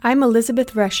I'm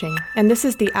Elizabeth Rushing, and this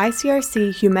is the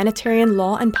ICRC Humanitarian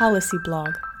Law and Policy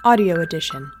blog, audio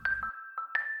edition.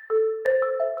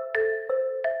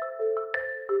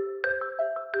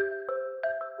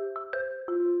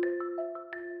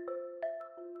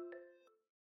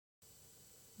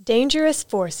 Dangerous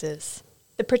Forces: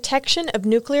 The Protection of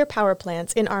Nuclear Power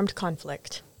Plants in Armed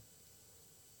Conflict.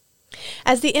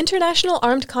 As the international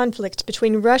armed conflict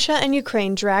between Russia and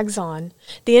Ukraine drags on,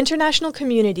 the international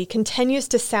community continues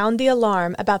to sound the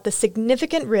alarm about the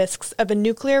significant risks of a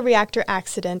nuclear reactor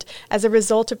accident as a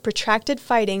result of protracted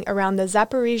fighting around the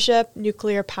Zaporizhzhia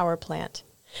nuclear power plant,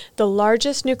 the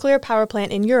largest nuclear power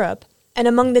plant in Europe and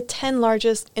among the 10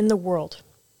 largest in the world.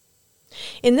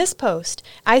 In this post,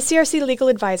 ICRC legal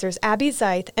advisors Abby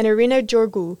Zeith and Irina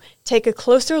Georgiou take a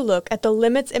closer look at the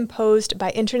limits imposed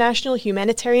by international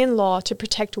humanitarian law to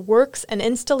protect works and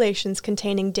installations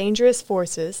containing dangerous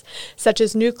forces, such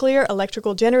as nuclear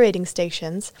electrical generating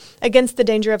stations, against the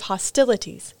danger of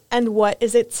hostilities, and what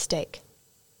is at stake.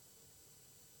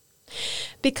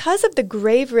 Because of the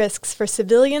grave risks for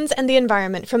civilians and the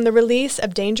environment from the release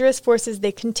of dangerous forces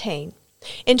they contain,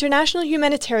 international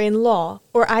humanitarian law,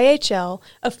 or IHL,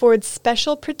 affords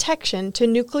special protection to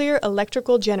nuclear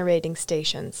electrical generating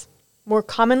stations, more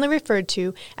commonly referred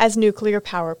to as nuclear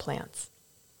power plants.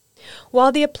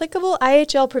 While the applicable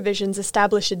IHL provisions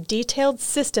establish a detailed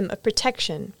system of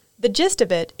protection, the gist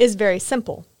of it is very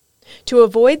simple: to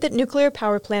avoid that nuclear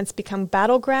power plants become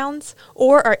battlegrounds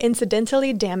or are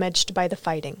incidentally damaged by the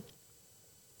fighting.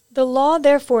 The law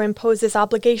therefore imposes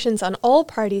obligations on all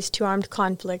parties to armed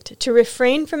conflict to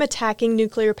refrain from attacking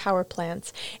nuclear power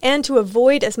plants and to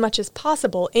avoid as much as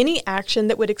possible any action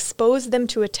that would expose them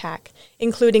to attack,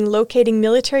 including locating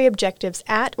military objectives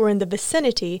at or in the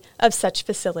vicinity of such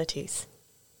facilities.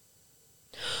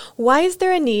 Why is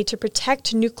there a need to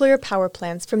protect nuclear power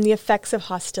plants from the effects of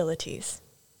hostilities?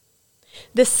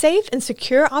 The safe and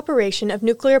secure operation of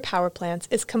nuclear power plants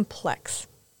is complex.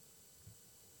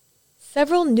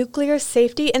 Several nuclear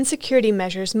safety and security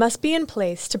measures must be in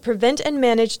place to prevent and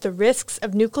manage the risks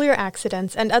of nuclear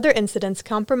accidents and other incidents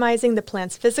compromising the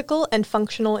plant's physical and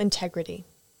functional integrity.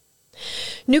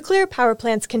 Nuclear power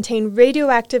plants contain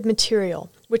radioactive material,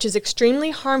 which is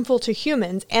extremely harmful to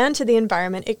humans and to the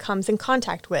environment it comes in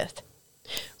contact with.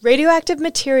 Radioactive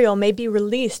material may be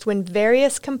released when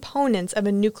various components of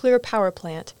a nuclear power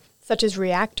plant, such as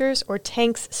reactors or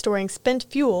tanks storing spent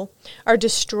fuel, are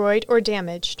destroyed or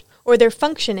damaged, or their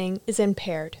functioning is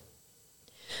impaired.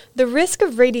 The risk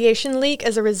of radiation leak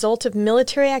as a result of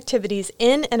military activities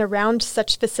in and around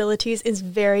such facilities is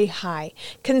very high,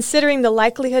 considering the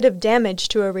likelihood of damage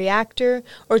to a reactor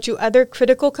or to other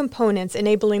critical components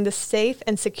enabling the safe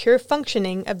and secure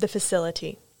functioning of the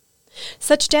facility.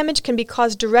 Such damage can be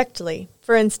caused directly,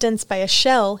 for instance by a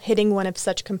shell hitting one of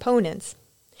such components,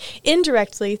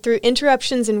 indirectly through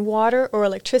interruptions in water or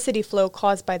electricity flow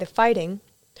caused by the fighting,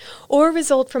 or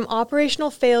result from operational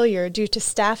failure due to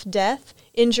staff death,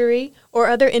 injury, or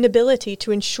other inability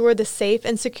to ensure the safe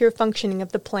and secure functioning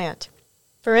of the plant.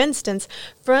 For instance,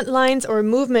 front lines or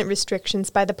movement restrictions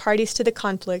by the parties to the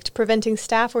conflict preventing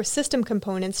staff or system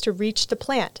components to reach the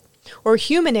plant, or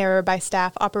human error by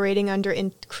staff operating under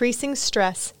increasing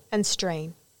stress and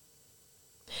strain.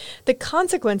 The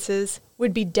consequences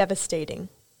would be devastating.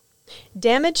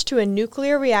 Damage to a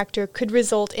nuclear reactor could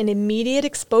result in immediate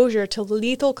exposure to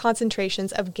lethal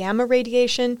concentrations of gamma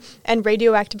radiation and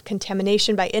radioactive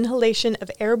contamination by inhalation of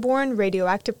airborne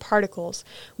radioactive particles,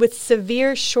 with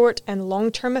severe short- and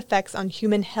long-term effects on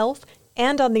human health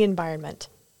and on the environment.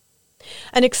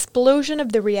 An explosion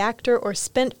of the reactor or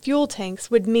spent fuel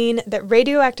tanks would mean that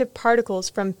radioactive particles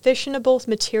from fissionable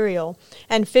material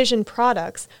and fission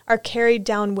products are carried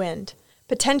downwind,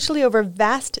 potentially over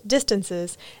vast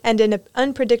distances and in an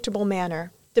unpredictable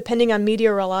manner, depending on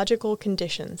meteorological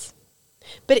conditions.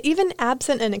 But even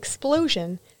absent an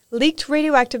explosion, leaked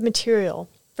radioactive material,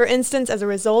 for instance as a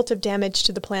result of damage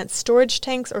to the plant's storage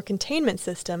tanks or containment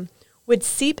system, would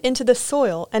seep into the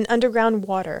soil and underground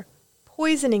water,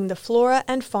 poisoning the flora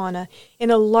and fauna in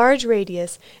a large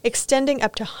radius extending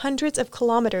up to hundreds of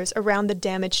kilometers around the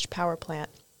damaged power plant.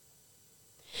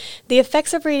 The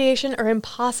effects of radiation are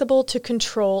impossible to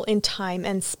control in time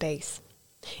and space.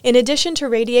 In addition to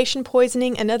radiation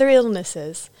poisoning and other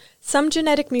illnesses, some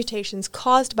genetic mutations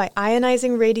caused by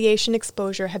ionizing radiation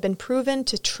exposure have been proven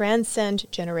to transcend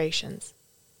generations.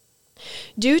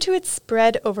 Due to its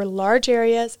spread over large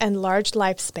areas and large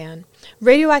lifespan,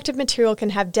 radioactive material can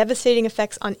have devastating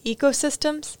effects on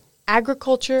ecosystems,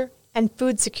 agriculture, and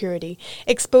food security,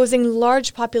 exposing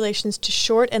large populations to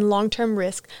short and long-term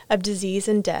risk of disease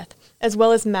and death, as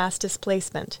well as mass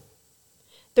displacement.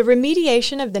 The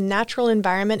remediation of the natural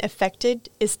environment affected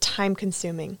is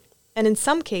time-consuming, and in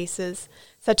some cases,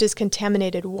 such as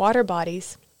contaminated water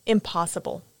bodies,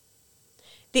 impossible.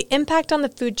 The impact on the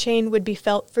food chain would be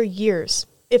felt for years,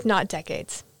 if not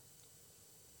decades.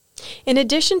 In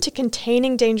addition to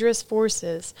containing dangerous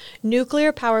forces,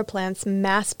 nuclear power plants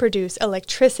mass produce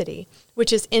electricity,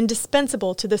 which is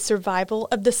indispensable to the survival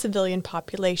of the civilian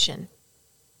population.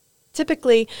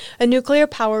 Typically, a nuclear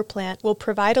power plant will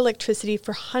provide electricity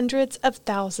for hundreds of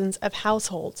thousands of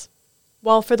households,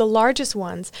 while for the largest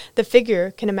ones, the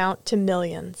figure can amount to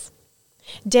millions.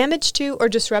 Damage to or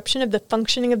disruption of the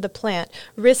functioning of the plant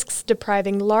risks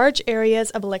depriving large areas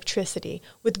of electricity,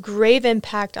 with grave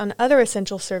impact on other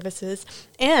essential services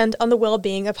and on the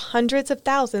well-being of hundreds of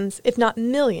thousands, if not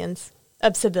millions,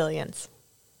 of civilians.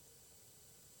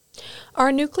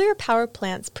 Are nuclear power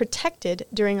plants protected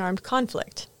during armed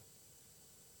conflict?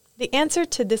 The answer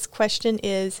to this question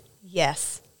is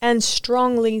yes, and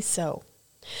strongly so.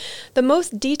 The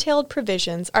most detailed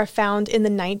provisions are found in the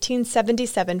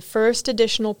 1977 First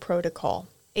Additional Protocol,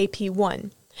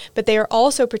 AP1, but they are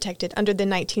also protected under the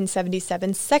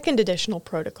 1977 Second Additional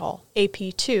Protocol,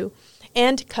 AP2,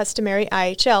 and customary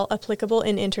IHL applicable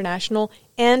in international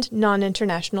and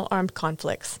non-international armed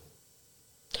conflicts.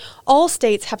 All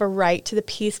states have a right to the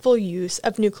peaceful use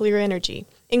of nuclear energy,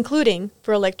 including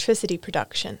for electricity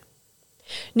production.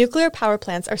 Nuclear power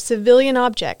plants are civilian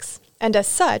objects, and as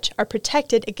such are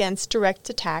protected against direct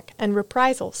attack and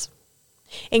reprisals.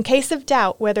 In case of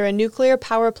doubt whether a nuclear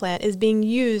power plant is being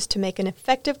used to make an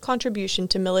effective contribution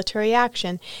to military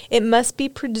action, it must be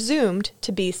presumed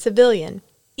to be civilian,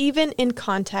 even in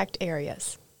contact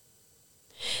areas.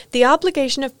 The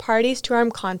obligation of parties to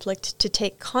armed conflict to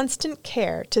take constant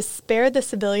care to spare the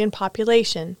civilian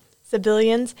population,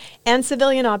 civilians, and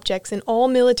civilian objects in all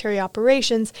military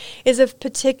operations is of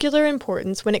particular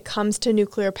importance when it comes to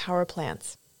nuclear power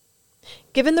plants.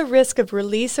 Given the risk of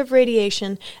release of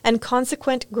radiation and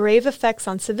consequent grave effects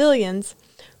on civilians,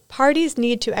 parties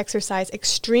need to exercise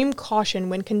extreme caution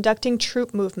when conducting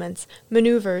troop movements,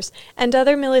 maneuvers, and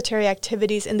other military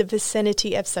activities in the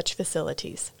vicinity of such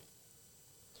facilities.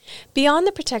 Beyond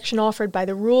the protection offered by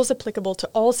the rules applicable to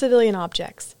all civilian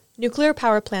objects, nuclear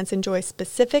power plants enjoy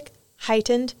specific,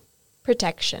 heightened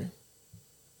protection.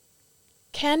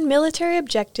 Can military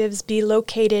objectives be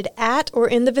located at or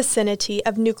in the vicinity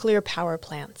of nuclear power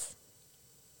plants?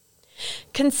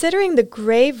 Considering the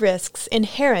grave risks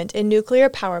inherent in nuclear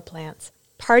power plants,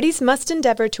 parties must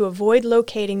endeavor to avoid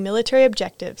locating military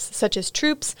objectives, such as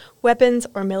troops, weapons,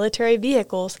 or military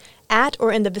vehicles, at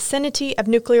or in the vicinity of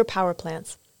nuclear power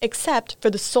plants, except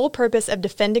for the sole purpose of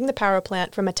defending the power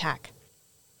plant from attack.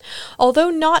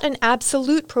 Although not an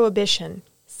absolute prohibition,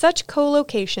 such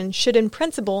co-location should in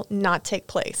principle not take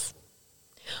place.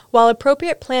 While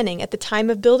appropriate planning at the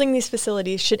time of building these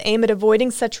facilities should aim at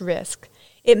avoiding such risk,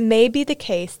 it may be the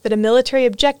case that a military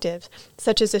objective,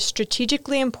 such as a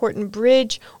strategically important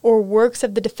bridge or works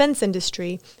of the defense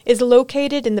industry, is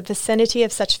located in the vicinity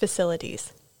of such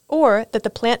facilities, or that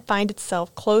the plant find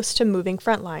itself close to moving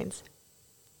front lines.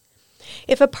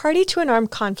 If a party to an armed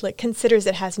conflict considers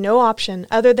it has no option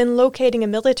other than locating a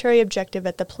military objective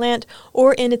at the plant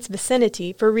or in its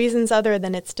vicinity for reasons other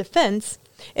than its defense,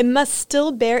 it must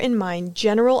still bear in mind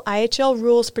general IHL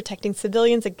rules protecting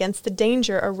civilians against the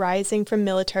danger arising from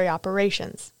military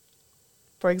operations.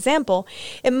 For example,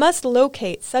 it must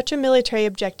locate such a military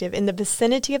objective in the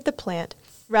vicinity of the plant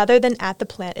rather than at the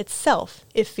plant itself,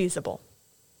 if feasible.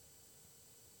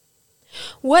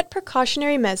 What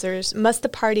precautionary measures must the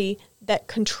party that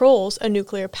controls a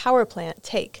nuclear power plant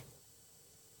take?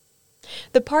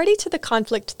 The party to the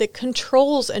conflict that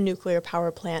controls a nuclear power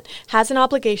plant has an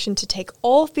obligation to take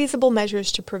all feasible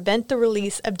measures to prevent the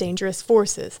release of dangerous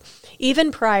forces,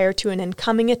 even prior to an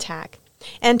incoming attack,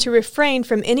 and to refrain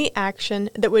from any action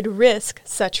that would risk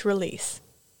such release.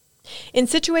 In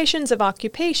situations of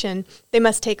occupation, they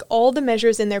must take all the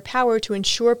measures in their power to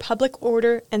ensure public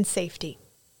order and safety.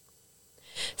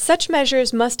 Such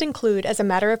measures must include, as a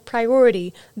matter of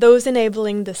priority, those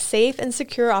enabling the safe and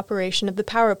secure operation of the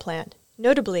power plant,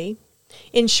 notably,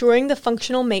 ensuring the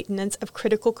functional maintenance of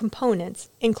critical components,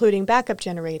 including backup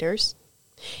generators,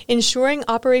 ensuring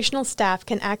operational staff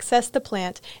can access the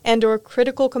plant and/or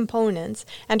critical components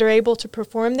and are able to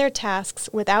perform their tasks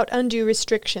without undue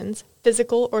restrictions,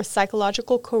 physical or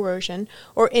psychological coercion,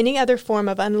 or any other form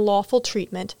of unlawful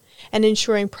treatment, and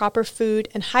ensuring proper food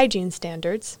and hygiene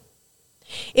standards.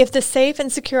 If the safe and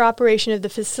secure operation of the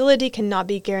facility cannot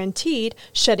be guaranteed,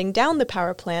 shutting down the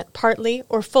power plant partly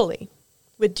or fully,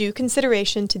 with due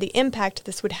consideration to the impact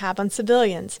this would have on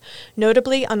civilians,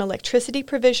 notably on electricity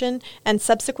provision and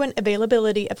subsequent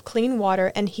availability of clean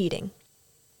water and heating.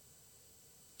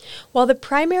 While the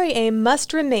primary aim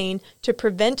must remain to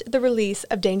prevent the release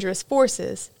of dangerous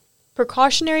forces,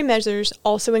 precautionary measures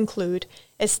also include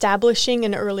establishing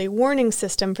an early warning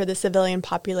system for the civilian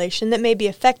population that may be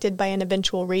affected by an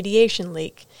eventual radiation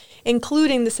leak,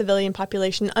 including the civilian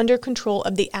population under control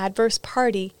of the adverse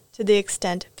party to the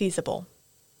extent feasible.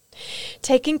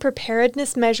 Taking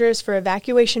preparedness measures for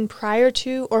evacuation prior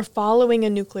to or following a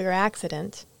nuclear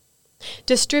accident.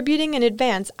 Distributing in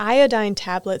advance iodine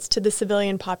tablets to the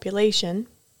civilian population,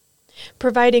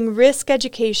 providing risk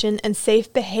education and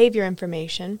safe behavior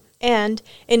information, and,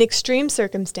 in extreme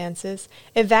circumstances,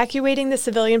 evacuating the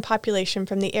civilian population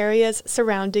from the areas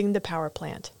surrounding the power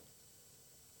plant.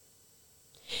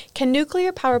 Can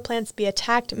nuclear power plants be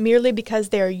attacked merely because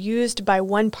they are used by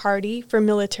one party for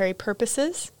military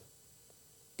purposes?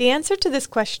 The answer to this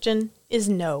question is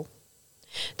no.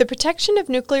 The protection of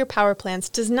nuclear power plants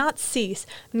does not cease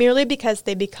merely because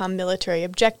they become military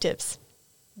objectives.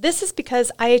 This is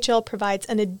because IHL provides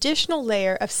an additional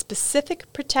layer of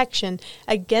specific protection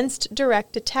against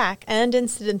direct attack and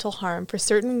incidental harm for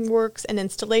certain works and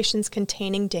installations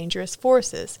containing dangerous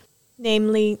forces,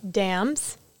 namely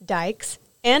dams, dikes,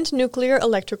 and nuclear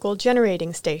electrical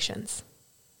generating stations.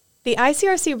 The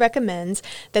ICRC recommends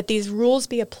that these rules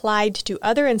be applied to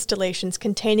other installations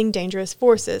containing dangerous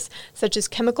forces, such as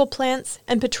chemical plants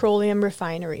and petroleum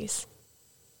refineries.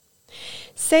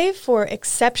 Save for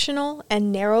exceptional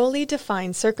and narrowly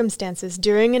defined circumstances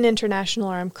during an international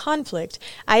armed conflict,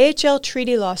 IHL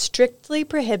treaty law strictly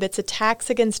prohibits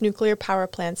attacks against nuclear power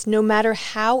plants no matter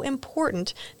how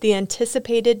important the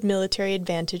anticipated military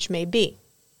advantage may be.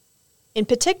 In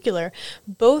particular,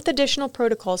 both additional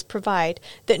protocols provide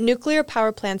that nuclear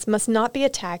power plants must not be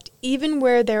attacked even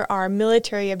where there are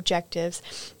military objectives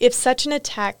if such an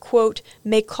attack, quote,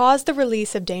 may cause the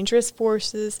release of dangerous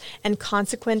forces and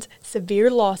consequent severe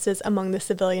losses among the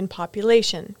civilian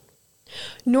population.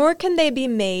 Nor can they be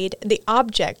made the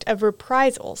object of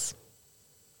reprisals.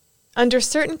 Under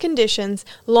certain conditions,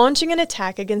 launching an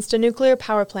attack against a nuclear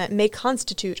power plant may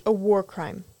constitute a war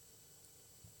crime.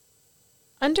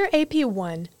 Under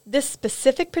AP1, this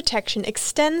specific protection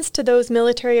extends to those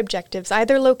military objectives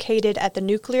either located at the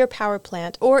nuclear power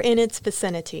plant or in its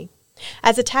vicinity,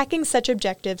 as attacking such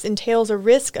objectives entails a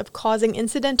risk of causing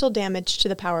incidental damage to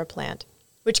the power plant,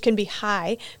 which can be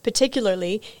high,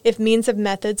 particularly if means of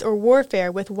methods or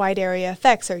warfare with wide area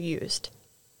effects are used.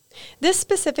 This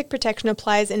specific protection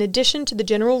applies in addition to the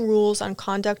general rules on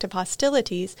conduct of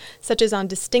hostilities, such as on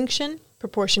distinction,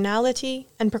 proportionality,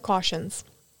 and precautions.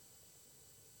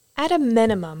 At a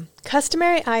minimum,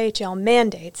 customary IHL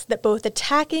mandates that both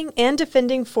attacking and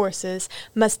defending forces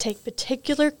must take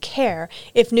particular care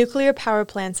if nuclear power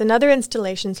plants and other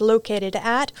installations located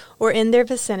at or in their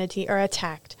vicinity are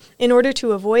attacked, in order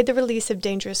to avoid the release of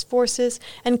dangerous forces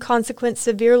and consequent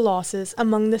severe losses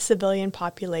among the civilian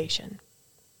population.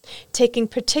 Taking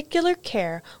particular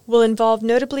care will involve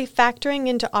notably factoring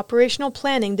into operational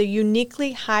planning the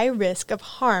uniquely high risk of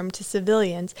harm to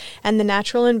civilians and the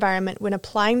natural environment when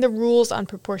applying the rules on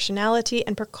proportionality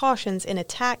and precautions in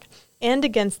attack and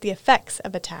against the effects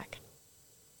of attack.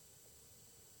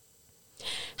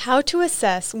 How to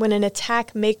assess when an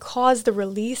attack may cause the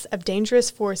release of dangerous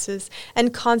forces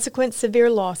and consequent severe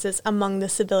losses among the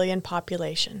civilian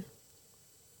population.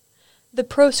 The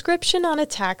proscription on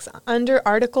attacks under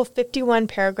Article 51,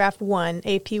 Paragraph 1,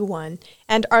 AP1,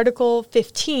 and Article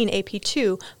 15,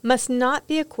 AP2 must not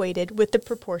be equated with the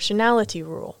proportionality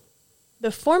rule.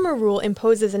 The former rule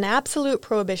imposes an absolute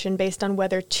prohibition based on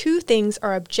whether two things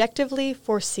are objectively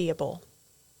foreseeable.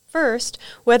 First,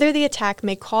 whether the attack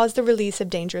may cause the release of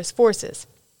dangerous forces,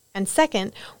 and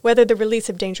second, whether the release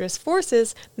of dangerous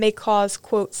forces may cause,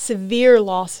 quote, severe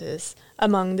losses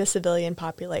among the civilian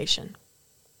population.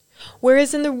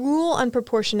 Whereas in the rule on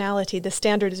proportionality, the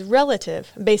standard is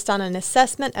relative, based on an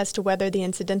assessment as to whether the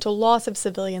incidental loss of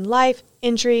civilian life,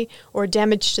 injury, or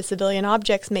damage to civilian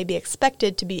objects may be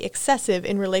expected to be excessive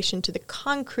in relation to the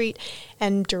concrete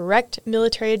and direct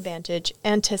military advantage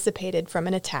anticipated from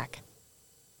an attack.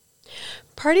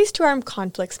 Parties to armed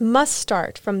conflicts must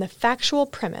start from the factual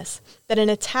premise that an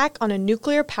attack on a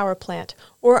nuclear power plant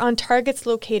or on targets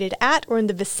located at or in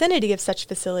the vicinity of such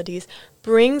facilities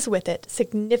brings with it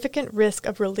significant risk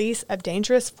of release of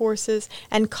dangerous forces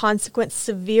and consequent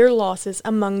severe losses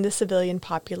among the civilian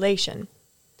population.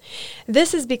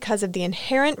 This is because of the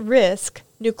inherent risk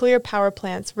nuclear power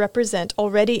plants represent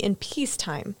already in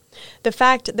peacetime, the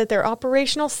fact that their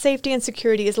operational safety and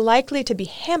security is likely to be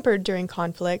hampered during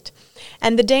conflict,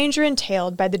 and the danger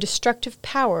entailed by the destructive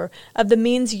power of the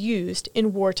means used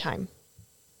in wartime.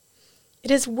 It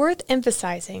is worth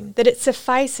emphasizing that it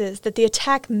suffices that the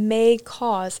attack may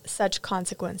cause such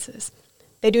consequences.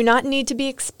 They do not need to be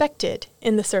expected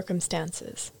in the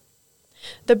circumstances.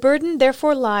 The burden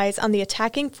therefore lies on the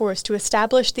attacking force to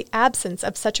establish the absence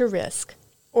of such a risk,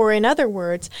 or in other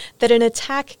words, that an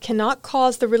attack cannot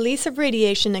cause the release of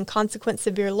radiation and consequent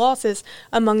severe losses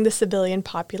among the civilian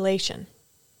population.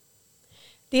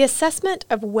 The assessment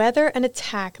of whether an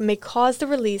attack may cause the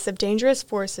release of dangerous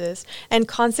forces and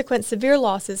consequent severe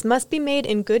losses must be made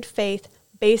in good faith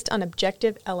based on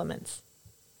objective elements.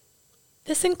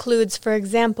 This includes, for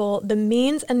example, the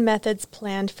means and methods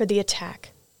planned for the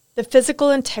attack, the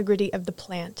physical integrity of the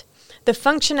plant, the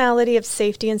functionality of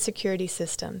safety and security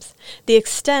systems, the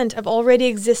extent of already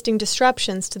existing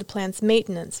disruptions to the plant's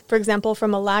maintenance, for example,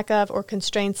 from a lack of or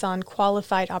constraints on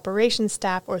qualified operations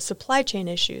staff or supply chain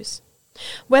issues,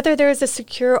 whether there is a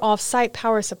secure off-site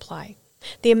power supply,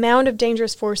 the amount of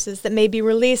dangerous forces that may be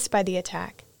released by the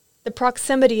attack, the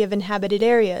proximity of inhabited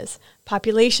areas,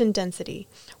 population density,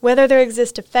 whether there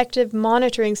exist effective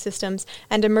monitoring systems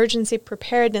and emergency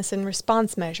preparedness and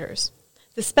response measures,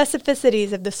 the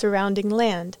specificities of the surrounding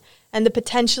land, and the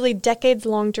potentially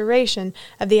decades-long duration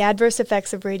of the adverse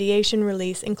effects of radiation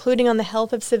release, including on the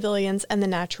health of civilians and the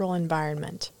natural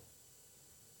environment.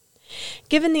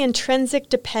 Given the intrinsic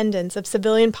dependence of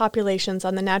civilian populations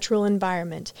on the natural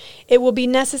environment, it will be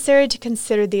necessary to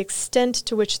consider the extent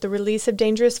to which the release of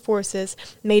dangerous forces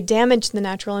may damage the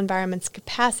natural environment's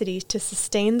capacity to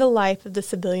sustain the life of the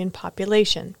civilian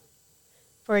population.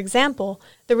 For example,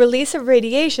 the release of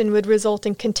radiation would result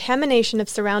in contamination of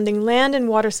surrounding land and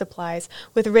water supplies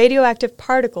with radioactive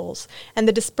particles and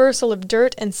the dispersal of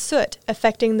dirt and soot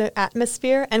affecting the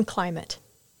atmosphere and climate.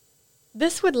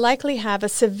 This would likely have a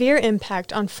severe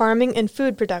impact on farming and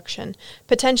food production,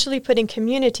 potentially putting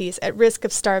communities at risk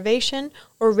of starvation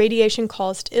or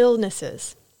radiation-caused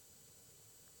illnesses.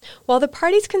 While the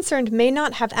parties concerned may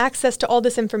not have access to all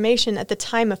this information at the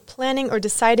time of planning or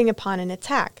deciding upon an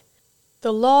attack,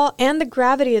 the law and the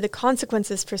gravity of the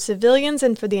consequences for civilians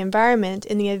and for the environment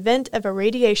in the event of a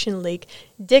radiation leak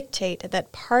dictate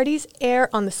that parties err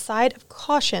on the side of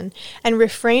caution and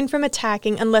refrain from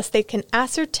attacking unless they can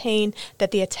ascertain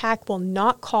that the attack will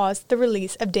not cause the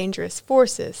release of dangerous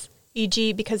forces,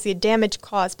 e.g., because the damage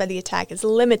caused by the attack is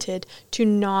limited to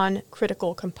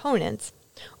non-critical components,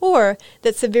 or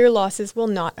that severe losses will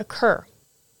not occur.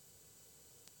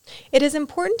 It is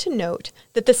important to note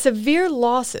that the severe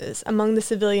losses among the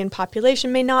civilian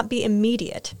population may not be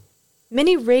immediate.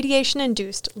 Many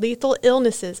radiation-induced lethal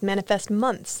illnesses manifest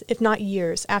months, if not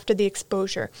years, after the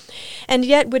exposure, and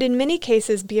yet would in many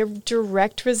cases be a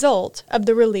direct result of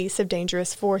the release of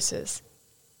dangerous forces.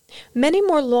 Many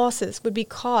more losses would be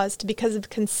caused because of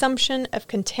consumption of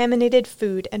contaminated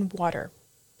food and water.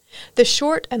 The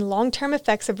short and long-term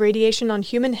effects of radiation on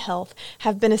human health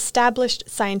have been established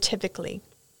scientifically.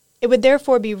 It would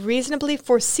therefore be reasonably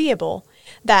foreseeable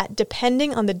that,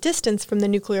 depending on the distance from the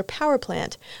nuclear power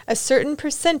plant, a certain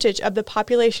percentage of the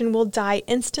population will die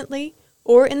instantly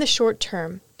or in the short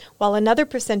term, while another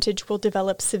percentage will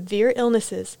develop severe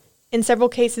illnesses, in several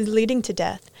cases leading to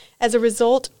death, as a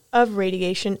result of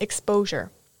radiation exposure.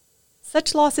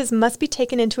 Such losses must be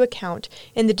taken into account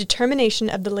in the determination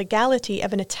of the legality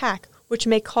of an attack which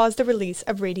may cause the release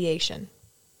of radiation.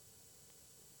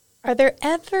 Are there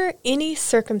ever any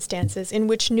circumstances in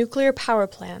which nuclear power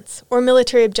plants or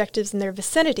military objectives in their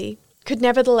vicinity could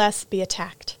nevertheless be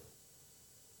attacked?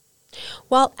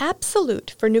 While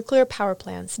absolute for nuclear power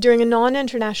plants during a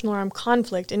non-international armed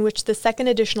conflict in which the second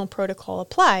additional protocol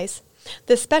applies,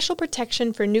 the special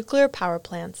protection for nuclear power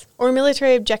plants or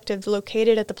military objectives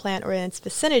located at the plant or in its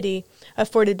vicinity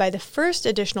afforded by the first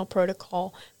additional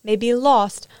protocol may be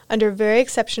lost under very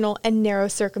exceptional and narrow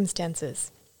circumstances.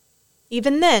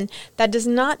 Even then, that does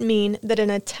not mean that an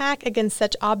attack against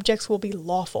such objects will be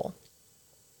lawful.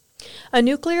 A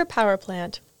nuclear power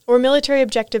plant, or military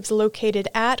objectives located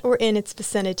at or in its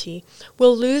vicinity,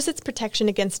 will lose its protection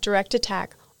against direct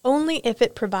attack only if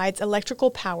it provides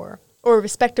electrical power, or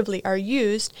respectively are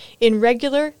used, in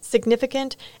regular,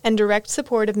 significant, and direct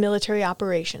support of military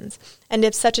operations, and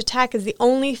if such attack is the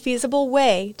only feasible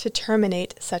way to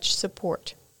terminate such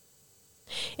support.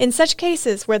 In such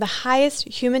cases where the highest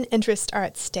human interests are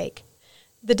at stake,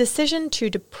 the decision to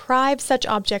deprive such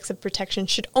objects of protection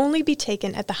should only be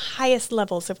taken at the highest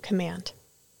levels of command.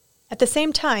 At the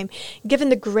same time, given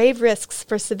the grave risks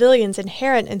for civilians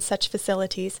inherent in such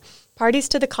facilities, parties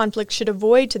to the conflict should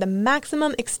avoid to the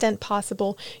maximum extent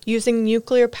possible using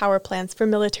nuclear power plants for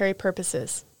military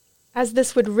purposes, as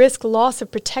this would risk loss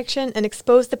of protection and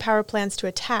expose the power plants to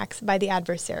attacks by the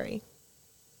adversary.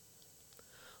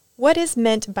 What is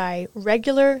meant by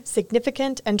regular,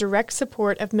 significant, and direct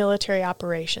support of military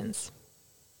operations?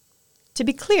 To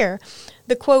be clear,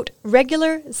 the, quote,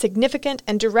 regular, significant,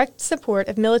 and direct support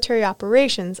of military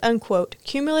operations, unquote,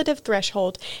 cumulative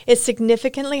threshold is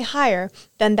significantly higher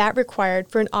than that required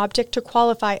for an object to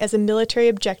qualify as a military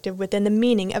objective within the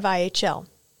meaning of IHL.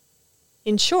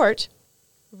 In short,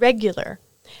 regular,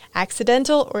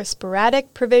 accidental or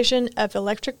sporadic provision of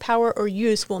electric power or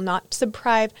use will not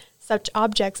deprive such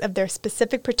objects of their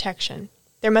specific protection.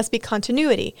 There must be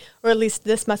continuity, or at least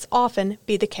this must often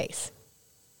be the case.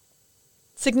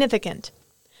 Significant.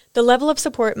 The level of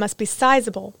support must be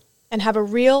sizable and have a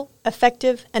real,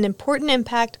 effective, and important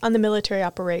impact on the military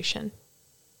operation.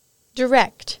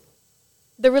 Direct.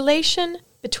 The relation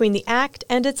between the act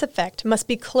and its effect must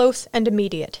be close and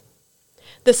immediate.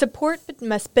 The support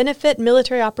must benefit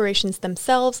military operations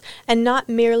themselves and not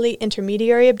merely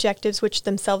intermediary objectives which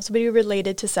themselves will be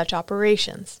related to such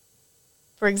operations.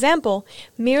 For example,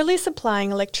 merely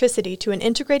supplying electricity to an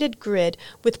integrated grid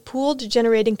with pooled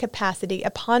generating capacity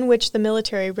upon which the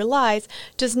military relies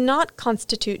does not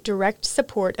constitute direct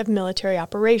support of military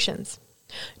operations.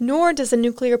 Nor does a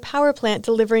nuclear power plant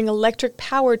delivering electric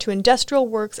power to industrial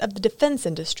works of the defense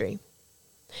industry.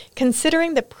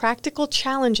 Considering the practical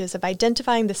challenges of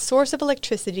identifying the source of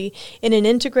electricity in an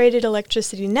integrated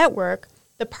electricity network,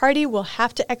 the party will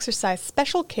have to exercise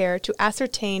special care to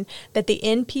ascertain that the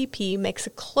NPP makes a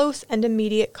close and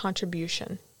immediate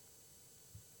contribution.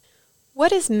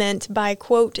 What is meant by,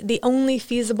 quote, the only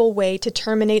feasible way to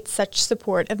terminate such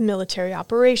support of military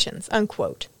operations,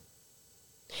 unquote?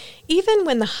 Even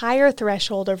when the higher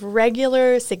threshold of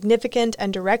regular, significant,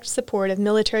 and direct support of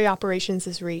military operations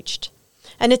is reached,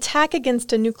 an attack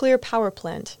against a nuclear power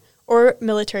plant or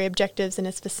military objectives in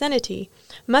its vicinity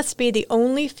must be the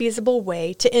only feasible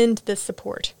way to end this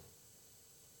support.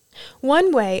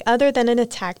 One way other than an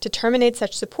attack to terminate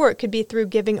such support could be through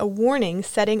giving a warning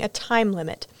setting a time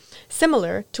limit,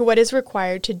 similar to what is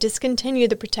required to discontinue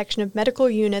the protection of medical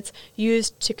units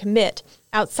used to commit,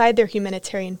 outside their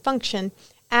humanitarian function,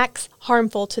 acts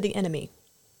harmful to the enemy.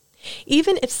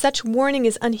 Even if such warning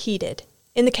is unheeded,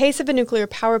 in the case of a nuclear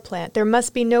power plant, there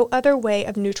must be no other way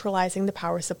of neutralizing the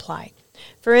power supply.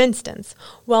 For instance,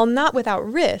 while not without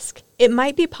risk, it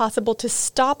might be possible to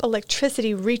stop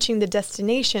electricity reaching the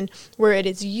destination where it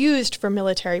is used for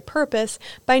military purpose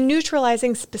by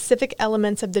neutralizing specific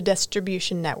elements of the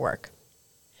distribution network.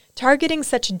 Targeting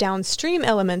such downstream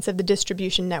elements of the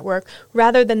distribution network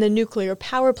rather than the nuclear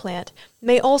power plant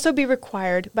may also be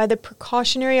required by the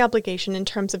precautionary obligation in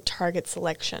terms of target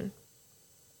selection.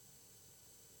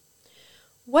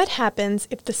 What happens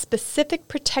if the specific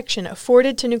protection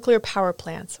afforded to nuclear power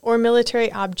plants or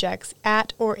military objects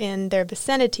at or in their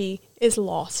vicinity is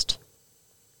lost?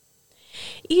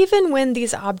 Even when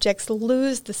these objects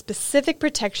lose the specific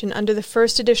protection under the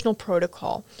first additional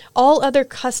protocol, all other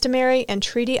customary and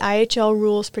treaty IHL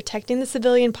rules protecting the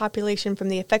civilian population from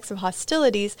the effects of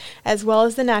hostilities, as well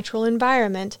as the natural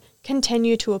environment,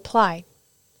 continue to apply.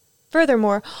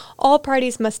 Furthermore, all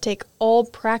parties must take all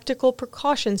practical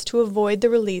precautions to avoid the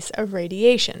release of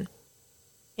radiation.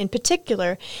 In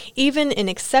particular, even in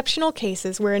exceptional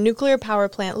cases where a nuclear power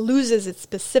plant loses its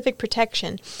specific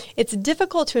protection, it's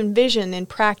difficult to envision in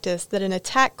practice that an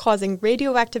attack causing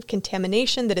radioactive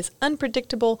contamination that is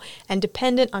unpredictable and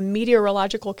dependent on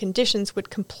meteorological conditions would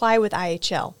comply with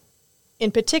IHL,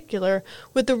 in particular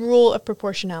with the rule of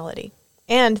proportionality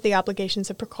and the obligations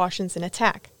of precautions in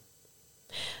attack.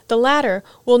 The latter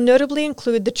will notably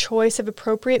include the choice of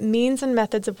appropriate means and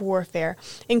methods of warfare,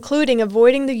 including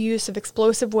avoiding the use of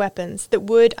explosive weapons that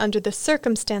would, under the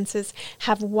circumstances,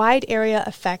 have wide area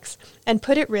effects and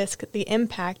put at risk the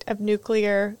impact of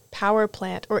nuclear power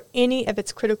plant or any of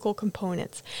its critical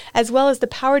components, as well as the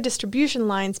power distribution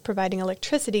lines providing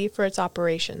electricity for its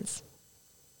operations.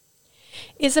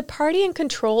 Is a party in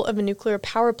control of a nuclear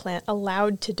power plant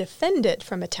allowed to defend it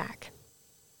from attack?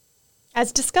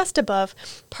 As discussed above,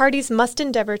 parties must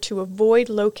endeavor to avoid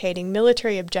locating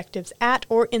military objectives at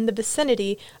or in the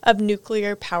vicinity of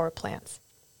nuclear power plants.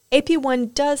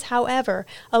 AP1 does, however,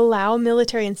 allow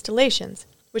military installations,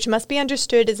 which must be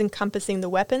understood as encompassing the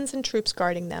weapons and troops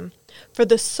guarding them, for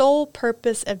the sole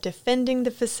purpose of defending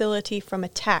the facility from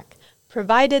attack,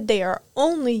 provided they are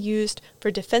only used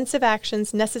for defensive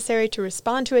actions necessary to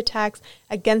respond to attacks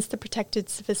against the protected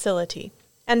facility,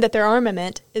 and that their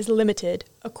armament is limited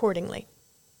accordingly.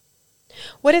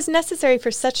 What is necessary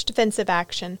for such defensive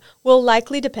action will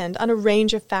likely depend on a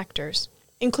range of factors,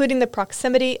 including the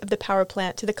proximity of the power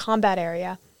plant to the combat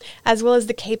area, as well as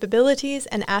the capabilities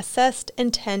and assessed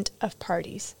intent of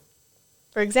parties.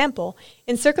 For example,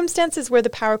 in circumstances where the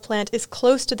power plant is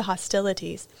close to the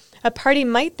hostilities, a party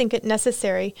might think it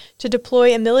necessary to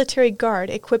deploy a military guard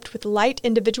equipped with light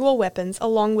individual weapons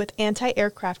along with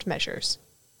anti-aircraft measures.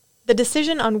 The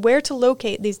decision on where to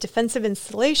locate these defensive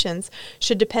installations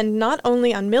should depend not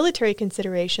only on military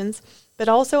considerations, but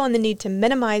also on the need to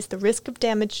minimize the risk of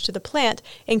damage to the plant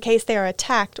in case they are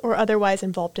attacked or otherwise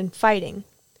involved in fighting.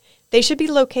 They should be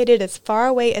located as far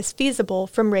away as feasible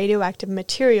from radioactive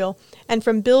material and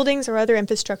from buildings or other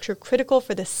infrastructure critical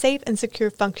for the safe and secure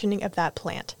functioning of that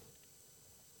plant.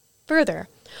 Further,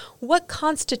 what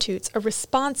constitutes a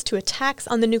response to attacks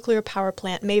on the nuclear power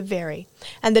plant may vary,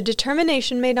 and the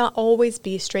determination may not always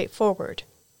be straightforward.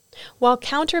 While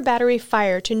counter-battery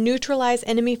fire to neutralize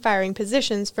enemy firing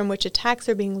positions from which attacks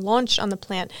are being launched on the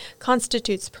plant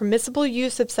constitutes permissible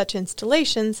use of such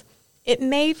installations, it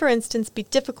may, for instance, be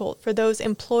difficult for those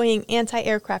employing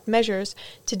anti-aircraft measures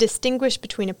to distinguish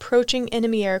between approaching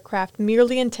enemy aircraft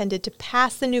merely intended to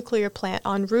pass the nuclear plant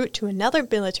en route to another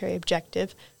military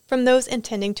objective from those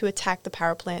intending to attack the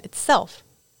power plant itself.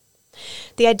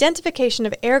 The identification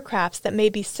of aircrafts that may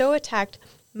be so attacked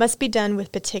must be done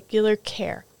with particular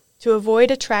care to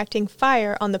avoid attracting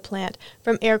fire on the plant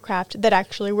from aircraft that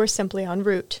actually were simply en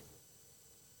route.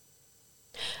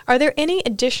 Are there any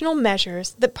additional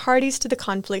measures that parties to the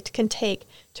conflict can take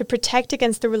to protect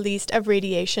against the release of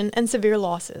radiation and severe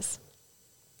losses?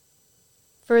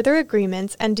 Further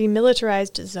agreements and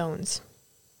demilitarized zones.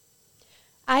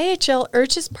 IHL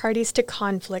urges parties to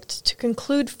conflict to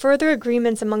conclude further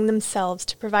agreements among themselves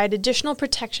to provide additional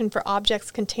protection for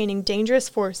objects containing dangerous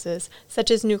forces,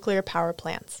 such as nuclear power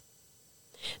plants.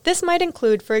 This might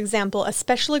include, for example, a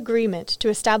special agreement to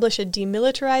establish a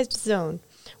demilitarized zone,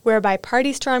 whereby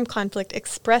parties to armed conflict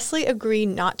expressly agree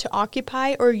not to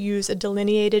occupy or use a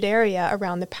delineated area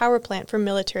around the power plant for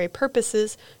military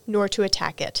purposes, nor to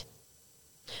attack it.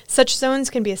 Such zones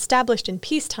can be established in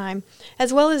peacetime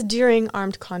as well as during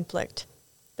armed conflict.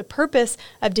 The purpose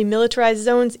of demilitarized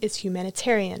zones is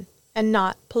humanitarian and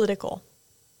not political.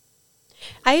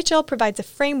 IHL provides a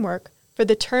framework for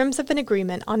the terms of an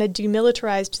agreement on a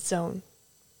demilitarized zone,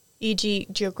 e.g.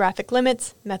 geographic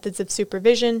limits, methods of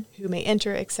supervision, who may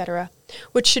enter, etc.,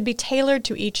 which should be tailored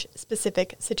to each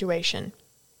specific situation.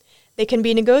 They can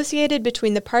be negotiated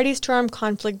between the parties to armed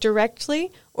conflict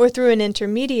directly or through an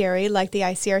intermediary like the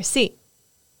ICRC.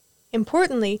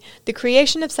 Importantly, the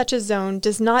creation of such a zone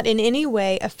does not in any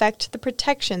way affect the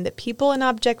protection that people and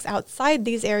objects outside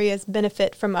these areas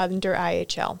benefit from under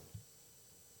IHL.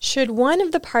 Should one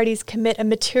of the parties commit a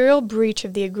material breach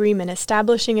of the agreement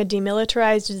establishing a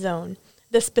demilitarized zone,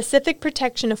 the specific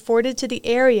protection afforded to the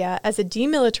area as a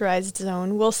demilitarized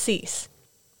zone will cease.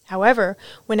 However,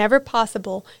 whenever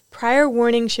possible, prior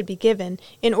warning should be given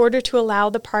in order to allow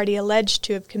the party alleged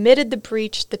to have committed the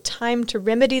breach the time to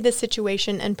remedy the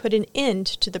situation and put an end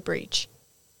to the breach.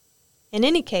 In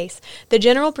any case, the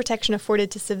general protection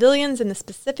afforded to civilians and the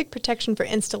specific protection for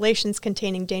installations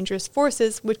containing dangerous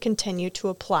forces would continue to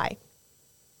apply.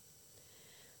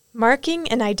 Marking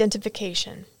and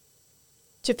identification.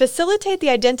 To facilitate the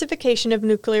identification of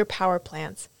nuclear power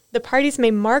plants, the parties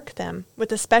may mark them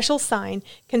with a special sign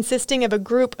consisting of a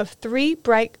group of 3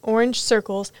 bright orange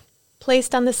circles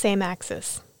placed on the same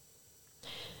axis.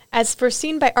 As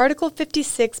foreseen by Article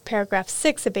 56, Paragraph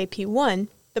 6 of AP1,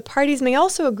 the parties may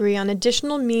also agree on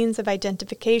additional means of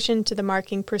identification to the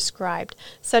marking prescribed,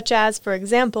 such as, for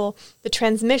example, the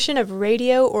transmission of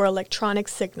radio or electronic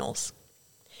signals.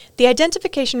 The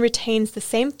identification retains the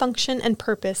same function and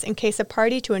purpose in case a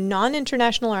party to a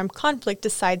non-international armed conflict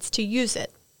decides to use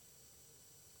it.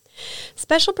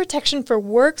 Special protection for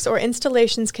works or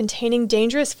installations containing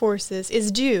dangerous forces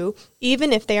is due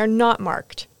even if they are not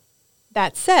marked.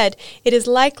 That said, it is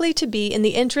likely to be in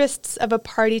the interests of a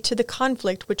party to the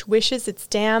conflict which wishes its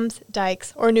dams,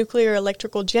 dikes, or nuclear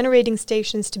electrical generating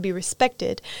stations to be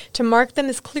respected to mark them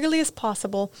as clearly as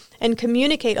possible and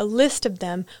communicate a list of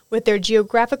them with their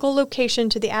geographical location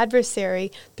to the adversary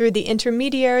through the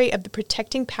intermediary of the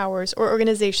protecting powers or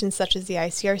organizations such as the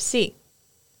ICRC.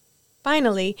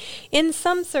 Finally, in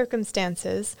some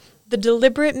circumstances, the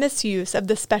deliberate misuse of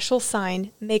the special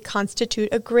sign may constitute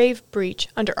a grave breach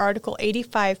under Article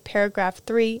 85, Paragraph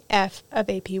 3F of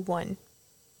AP1.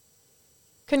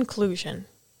 Conclusion.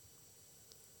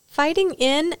 Fighting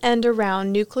in and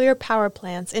around nuclear power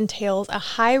plants entails a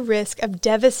high risk of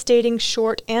devastating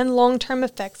short and long-term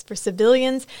effects for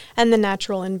civilians and the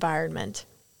natural environment.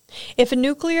 If a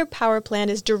nuclear power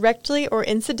plant is directly or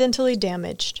incidentally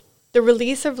damaged, the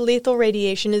release of lethal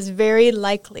radiation is very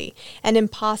likely and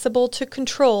impossible to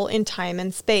control in time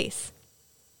and space.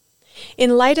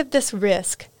 In light of this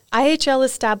risk, IHL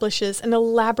establishes an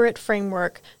elaborate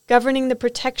framework governing the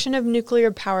protection of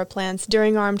nuclear power plants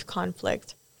during armed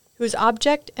conflict, whose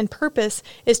object and purpose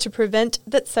is to prevent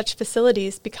that such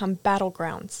facilities become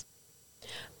battlegrounds.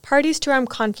 Parties to armed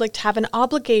conflict have an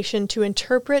obligation to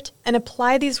interpret and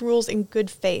apply these rules in good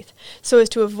faith so as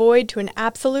to avoid to an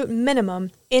absolute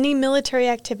minimum any military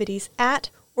activities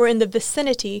at or in the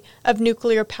vicinity of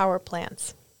nuclear power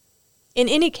plants. In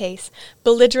any case,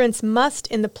 belligerents must,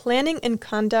 in the planning and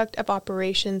conduct of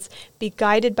operations, be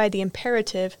guided by the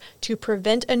imperative to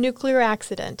prevent a nuclear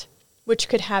accident, which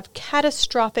could have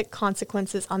catastrophic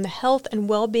consequences on the health and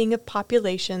well-being of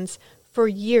populations for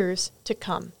years to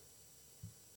come.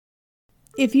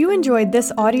 If you enjoyed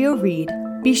this audio read,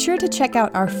 be sure to check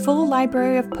out our full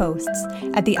library of posts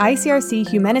at the ICRC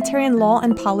Humanitarian Law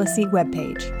and Policy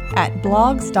webpage at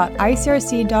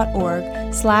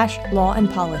blogs.icrc.org/law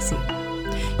and policy.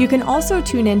 You can also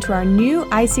tune in to our new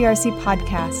ICRC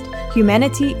podcast,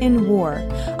 Humanity in War,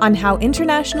 on how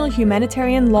international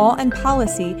humanitarian law and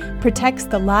policy protects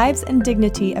the lives and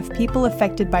dignity of people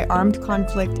affected by armed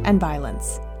conflict and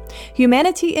violence.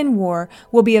 Humanity in War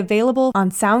will be available on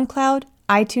SoundCloud,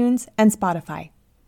 iTunes, and Spotify.